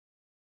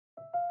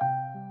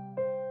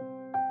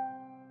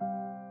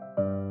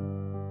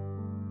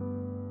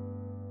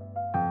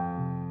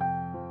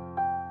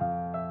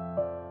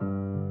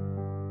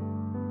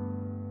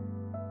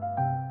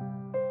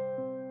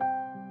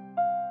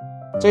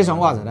这双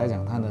袜子来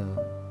讲，它的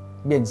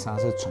面纱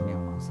是纯羊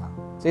毛纱，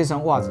这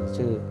双袜子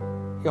就是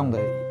用的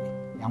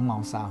羊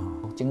毛纱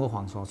经过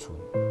防霜处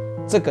理，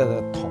这个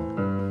的筒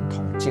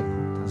径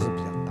它是比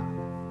较大，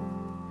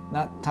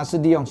那它是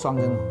利用双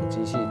针孔的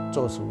机器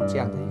做出这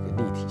样的一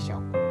个立体效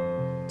果。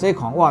这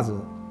款袜子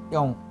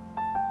用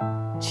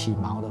起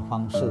毛的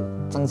方式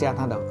增加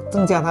它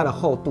的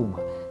厚度嘛，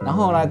然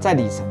后呢在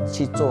里层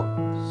去做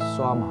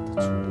刷毛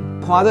的处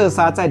理。花热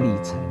纱在里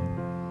层，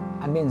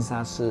面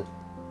纱是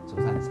竹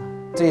炭纱。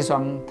这一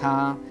双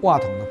它袜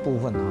筒的部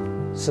分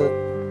是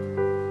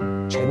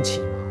全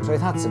起毛，所以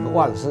它整个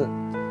袜子是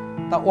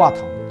到袜筒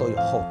都有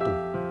厚度。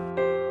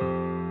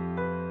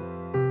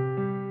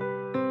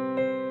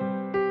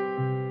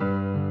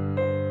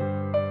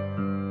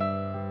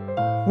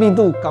密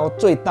度高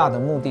最大的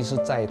目的是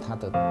在于它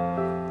的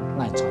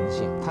耐穿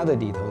性，它的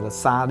里头的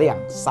纱的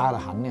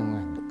含量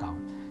很高。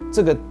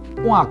这个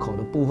袜口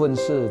的部分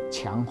是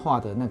强化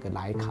的那个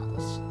莱卡的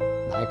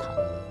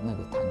那个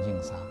弹性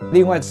纱，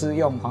另外是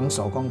用仿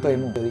手工对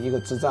木的一个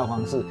织造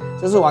方式，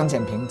这是完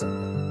全平整的。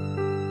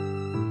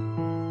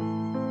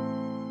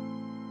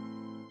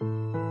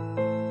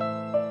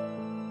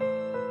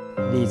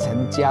里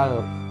层加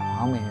了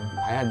华美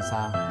排汗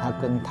纱，它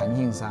跟弹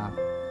性纱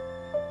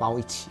包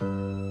一起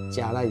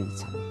加在里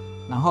层，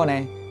然后呢，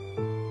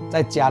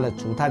再加了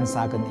竹炭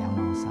纱跟羊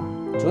毛纱。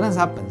竹炭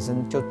纱本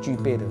身就具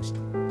备的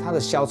它的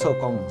消臭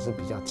功能是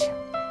比较强，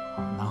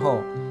然后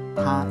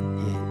它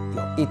也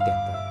有一点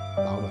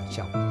的保暖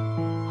效果。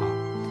好，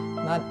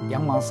那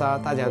羊毛纱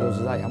大家都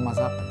知道，羊毛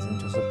纱本身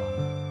就是保暖。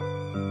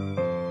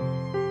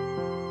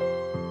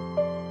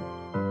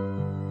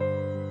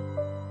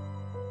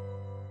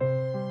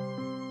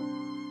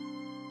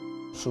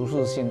舒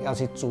适性要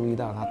去注意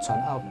到它穿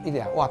一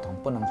点袜筒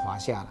不能滑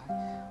下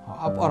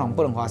来，袜筒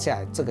不能滑下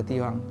来，这个地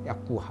方要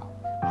顾好，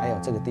还有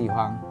这个地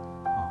方，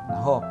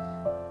然后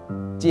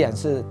既然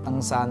是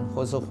登山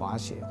或是滑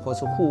雪或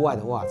是户外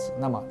的袜子，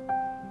那么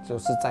就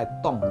是在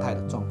动态的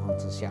状况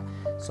之下，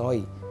所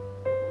以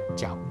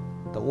脚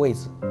的位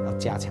置要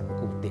加强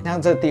固定。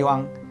像这个地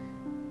方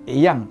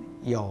一样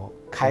有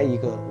开一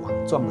个网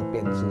状的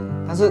编织，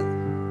但是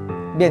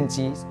面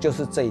积就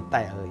是这一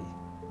带而已。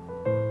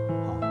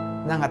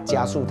让它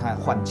加速它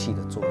换气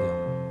的作用。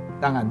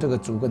当然，这个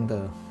足跟的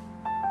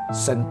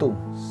深度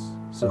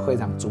是非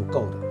常足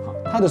够的，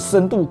它的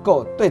深度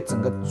够，对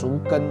整个足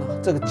跟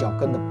这个脚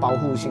跟的保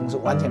护性是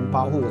完全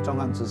保护的状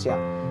况之下，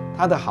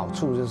它的好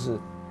处就是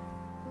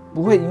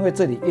不会因为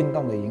这里运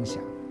动的影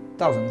响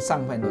造成上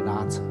面的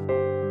拉扯。